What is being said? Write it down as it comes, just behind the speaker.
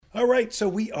All right, so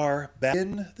we are back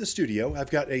in the studio. I've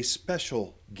got a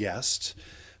special guest.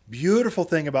 Beautiful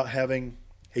thing about having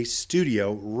a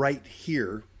studio right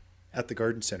here at the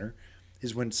garden center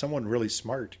is when someone really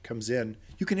smart comes in,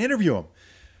 you can interview them.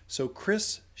 So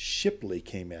Chris Shipley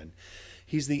came in.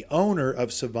 He's the owner of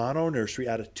Civano Nursery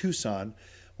out of Tucson,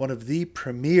 one of the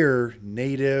premier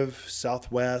native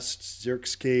Southwest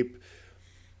xeriscape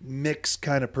mix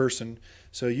kind of person.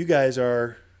 So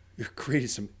you're creating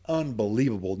some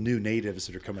unbelievable new natives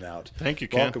that are coming out. Thank you,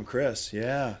 Ken. Welcome, Chris.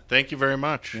 Yeah. Thank you very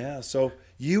much. Yeah. So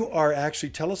you are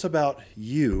actually, tell us about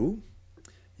your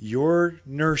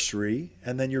nursery,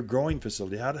 and then your growing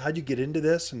facility. How'd you get into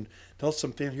this? And tell us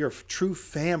something. You're a true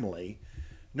family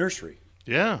nursery.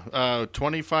 Yeah.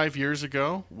 25 years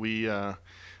ago, we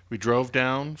drove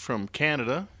down from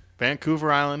Canada,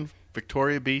 Vancouver Island,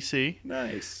 Victoria, BC.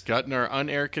 Nice. Got in our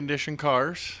unair-conditioned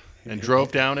cars and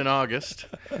drove down in August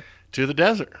to the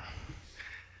desert.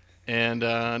 And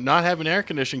not having air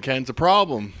conditioning, Ken's a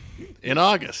problem in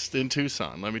August in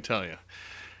Tucson, let me tell you.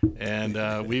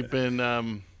 And we've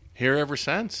been here ever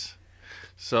since.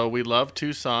 So we love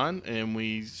Tucson, and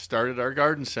we started our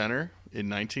garden center in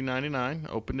 1999,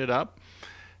 opened it up,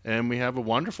 and we have a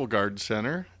wonderful garden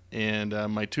center. And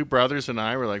my two brothers and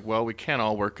I were like, well, we can't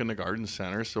all work in the garden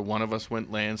center. So one of us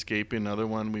went landscaping, another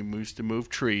one we used to move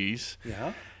trees.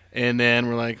 Yeah. And then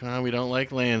we're like, oh, we don't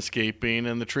like landscaping,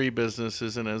 and the tree business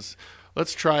isn't as,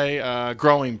 let's try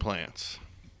growing plants.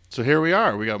 So here we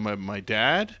are. We got my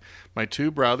dad, my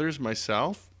two brothers,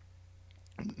 myself.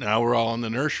 Now we're all in the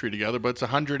nursery together, but it's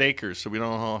 100 acres, so we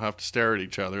don't all have to stare at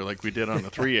each other like we did on the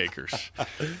 3 acres.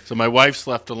 So my wife's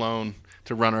left alone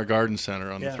to run our garden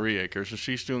center on the 3 acres, so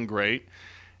she's doing great.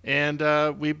 And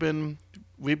we've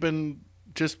been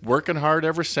just working hard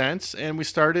ever since, and we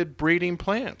started breeding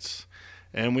plants.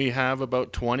 And we have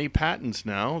about 20 patents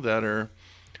now that are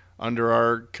under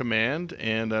our command,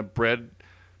 and bred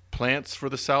plants for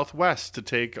the Southwest to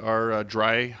take our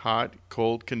dry, hot,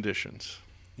 cold conditions.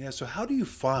 Yeah, so how do you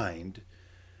find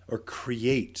or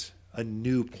create a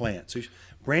new plant? So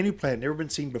brand new plant, never been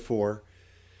seen before,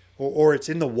 or it's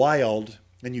in the wild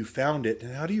and you found it.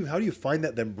 And how do you find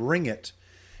that, then bring it?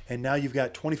 And now you've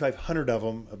got 2,500 of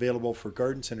them available for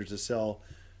garden centers to sell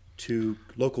to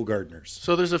local gardeners.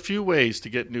 So there's a few ways to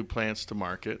get new plants to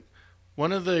market.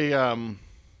 One of the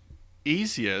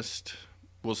easiest,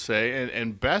 we'll say,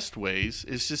 and best ways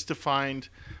is just to find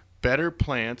better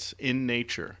plants in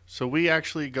nature. So we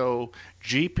actually go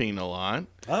jeeping a lot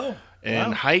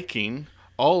and hiking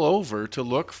all over to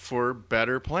look for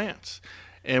better plants.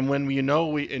 And when we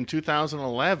in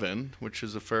 2011, which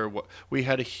is we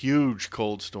had a huge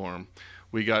cold storm.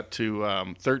 We got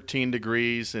to 13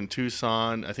 degrees in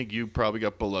Tucson. I think you probably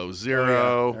got below zero.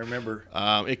 Oh, yeah. I remember.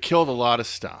 It killed a lot of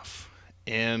stuff.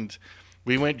 And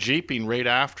we went jeeping right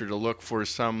after to look for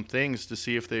some things to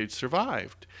see if they'd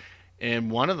survived.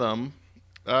 And one of them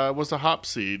was a hop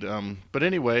seed. But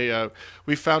anyway,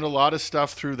 we found a lot of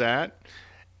stuff through that.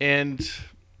 And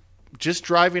just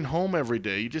driving home every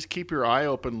day, you just keep your eye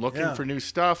open looking for new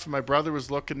stuff. And my brother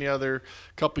was looking the other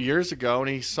couple years ago, and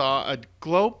he saw a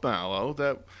globe mallow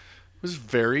that was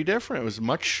very different. It was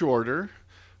much shorter,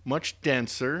 much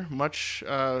denser,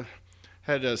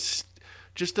 had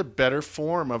just a better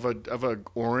form of a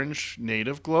orange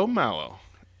native globe mallow.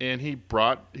 And he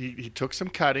took some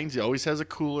cuttings. He always has a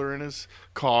cooler in his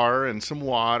car and some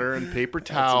water and paper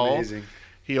towel. That's amazing.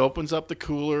 He opens up the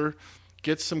cooler,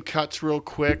 gets some cuts real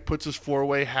quick, puts his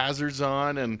 4-way hazards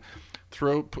on, and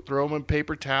throw them in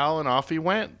paper towel, and off he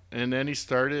went. And then he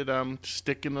started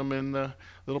sticking them in the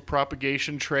little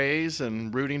propagation trays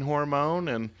and rooting hormone,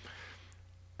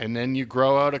 and then you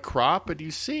grow out a crop, and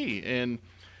you see. And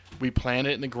we plant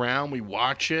it in the ground, we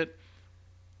watch it,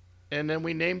 and then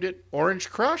we named it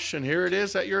Orange Crush, and here it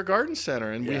is at your garden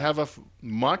center. And we have a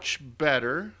much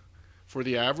better, for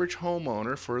the average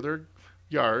homeowner, for their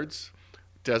yards,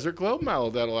 desert globe mallow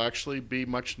that'll actually be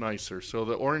much nicer. So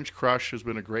the Orange Crush has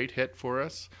been a great hit for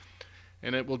us,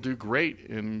 and it will do great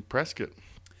in Prescott.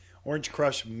 Orange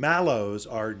Crush mallows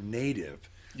are native.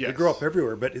 Yes. They grow up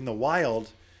everywhere, but in the wild,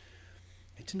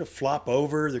 they tend to flop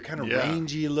over. They're kind of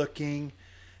rangy looking.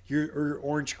 Your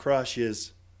Orange Crush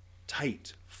is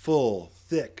tight, full,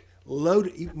 thick,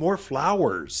 loaded, more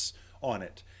flowers on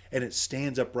it, and it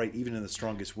stands upright even in the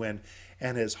strongest wind,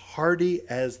 and as hardy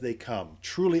as they come.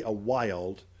 Truly a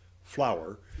wild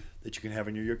flower that you can have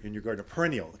in your garden, a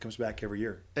perennial that comes back every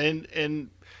year. And in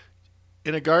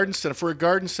a garden center, for a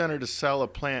garden center to sell a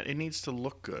plant, it needs to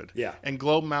look good. Yeah. And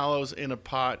globe mallows in a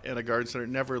pot in a garden center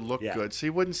never look good, so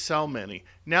you wouldn't sell many.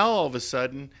 Now all of a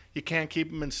sudden, you can't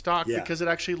keep them in stock because it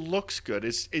actually looks good.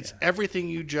 It's everything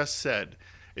you just said.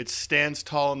 It stands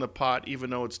tall in the pot, even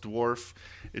though it's dwarf.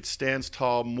 It stands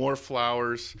tall, more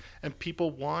flowers, and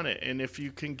people want it. And if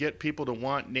you can get people to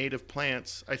want native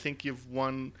plants, I think you've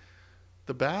won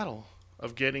the battle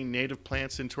of getting native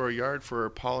plants into our yard for our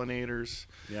pollinators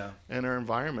and our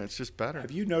environment. It's just better.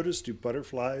 Have you noticed, do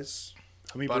butterflies,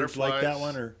 hummingbirds like that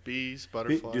one? Or bees,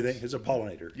 butterflies. Do they? It's a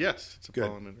pollinator. Yes, it's a Good.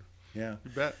 pollinator. Yeah.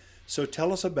 You bet. So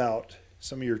tell us about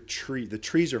some of your tree. The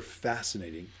trees are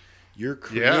fascinating. You're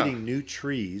creating new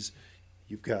trees.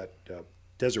 You've got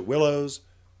desert willows,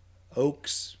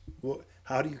 oaks. Well,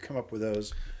 how do you come up with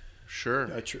those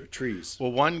trees?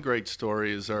 Well, one great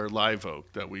story is our live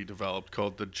oak that we developed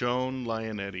called the Joan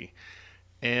Lionetti.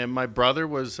 And my brother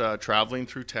was traveling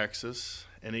through Texas,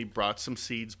 and he brought some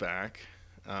seeds back.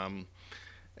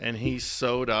 And he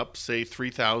sowed up, say,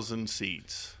 3,000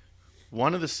 seeds.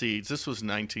 One of the seeds, this was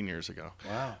 19 years ago.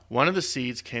 Wow. One of the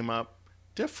seeds came up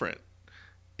different.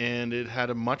 And it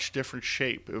had a much different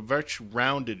shape, a very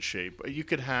rounded shape. You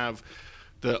could have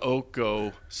the oak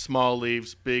go small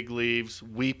leaves, big leaves,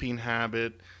 weeping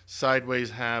habit, sideways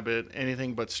habit,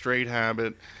 anything but straight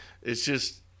habit. It's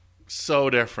just so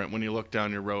different when you look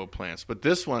down your row of plants. But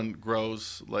this one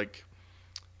grows like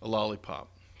a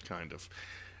lollipop, kind of.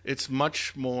 It's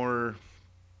much more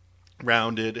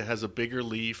rounded. It has a bigger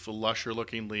leaf, a lusher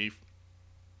looking leaf.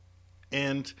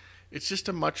 And it's just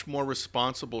a much more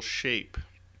responsible shape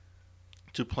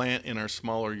to plant in our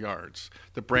smaller yards.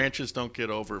 The branches don't get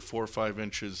over 4 or 5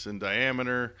 inches in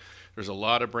diameter. There's a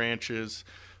lot of branches,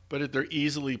 but they're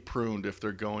easily pruned if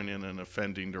they're going in an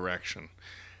offending direction.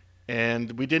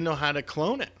 And we didn't know how to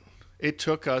clone it. It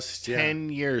took us 10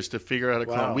 years to figure out how to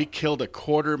clone. We killed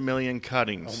 250,000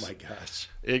 cuttings. Oh my gosh.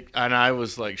 And I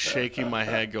was like shaking my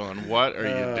head going, what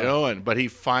are you doing? But he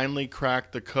finally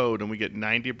cracked the code, and we get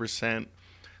 90%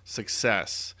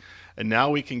 success. And now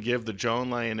we can give the Joan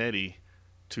Lionetti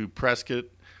to Prescott,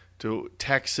 to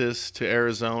Texas, to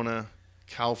Arizona,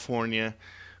 California.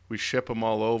 We ship them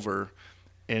all over.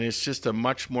 And it's just a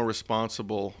much more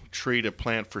responsible tree to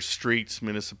plant for streets,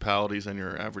 municipalities, and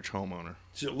your average homeowner.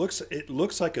 So it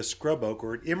looks like a scrub oak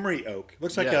or an emery oak. It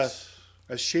looks like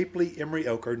a shapely emery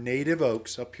oak or native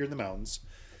oaks up here in the mountains,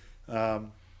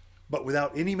 but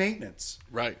without any maintenance.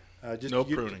 Right. No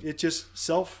pruning.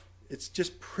 It's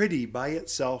just pretty by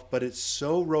itself, but it's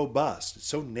so robust. It's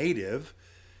so native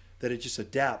that it just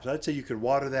adapts. I'd say you could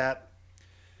water that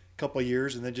a couple of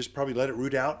years and then just probably let it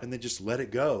root out and then just let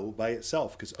it go by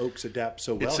itself because oaks adapt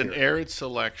so well. It's an here. arid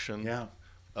selection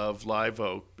of live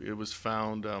oak. It was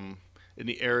found in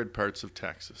the arid parts of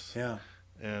Texas. Yeah.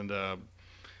 And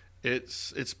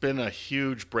it's been a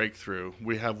huge breakthrough.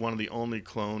 We have one of the only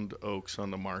cloned oaks on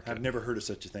the market. I've never heard of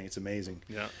such a thing. It's amazing.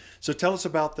 Yeah. So tell us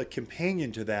about the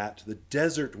companion to that, the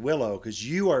desert willow, because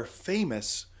you are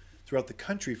famous throughout the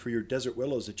country for your desert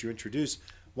willows that you introduce.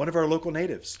 One of our local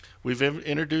natives. We've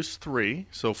introduced 3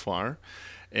 so far,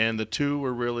 and the 2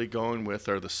 we're really going with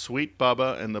are the Sweet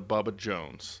Bubba and the Bubba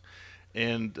Jones.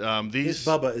 And these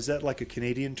Bubba, is that like a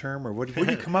Canadian term, or where did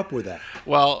you come up with that?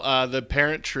 Well, the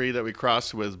parent tree that we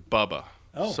crossed with Bubba.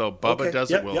 Oh, so Bubba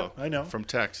Desert Willow I know. from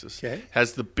Texas Okay.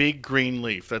 has the big green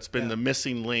leaf. That's been the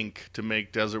missing link to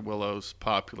make desert willows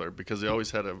popular because they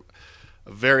always had a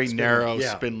very narrow,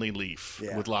 spindly leaf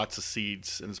with lots of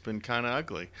seeds, and it's been kind of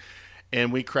ugly.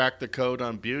 And we cracked the code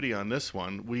on beauty on this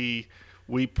one. We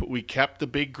kept the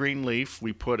big green leaf.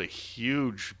 We put a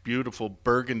huge, beautiful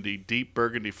deep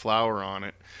burgundy flower on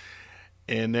it.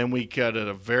 And then we got it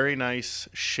a very nice,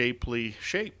 shapely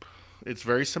shape. It's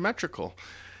very symmetrical.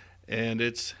 And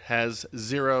it has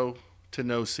 0 to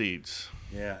no seeds.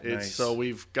 Yeah, nice. So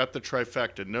we've got the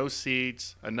trifecta. No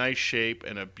seeds, a nice shape,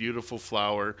 and a beautiful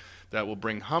flower that will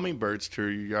bring hummingbirds to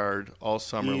your yard all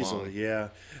summer long. Easily, yeah.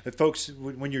 And folks,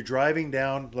 when you're driving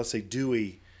down, let's say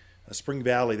Dewey, Spring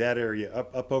Valley, that area,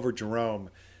 up over Jerome,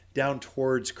 down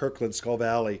towards Kirkland, Skull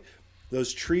Valley,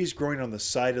 those trees growing on the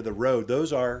side of the road,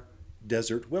 those are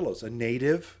desert willows, a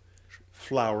native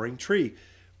flowering tree.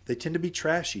 They tend to be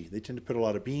trashy. They tend to put a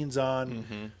lot of beans on.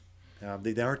 Mm-hmm.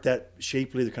 They aren't that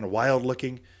shapely. They're kind of wild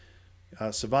looking.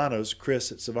 Chris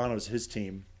at Civano's, his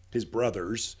team, his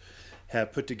brothers,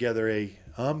 have put together a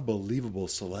unbelievable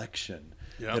selection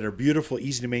that are beautiful,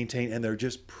 easy to maintain, and they're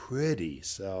just pretty.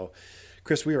 So,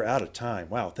 Chris, we are out of time.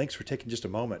 Wow, thanks for taking just a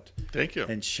moment. Thank you.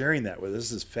 And sharing that with us.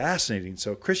 This is fascinating.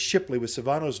 So, Chris Shipley with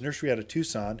Civano's Nursery out of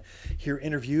Tucson, here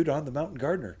interviewed on The Mountain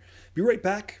Gardener. Be right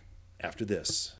back after this.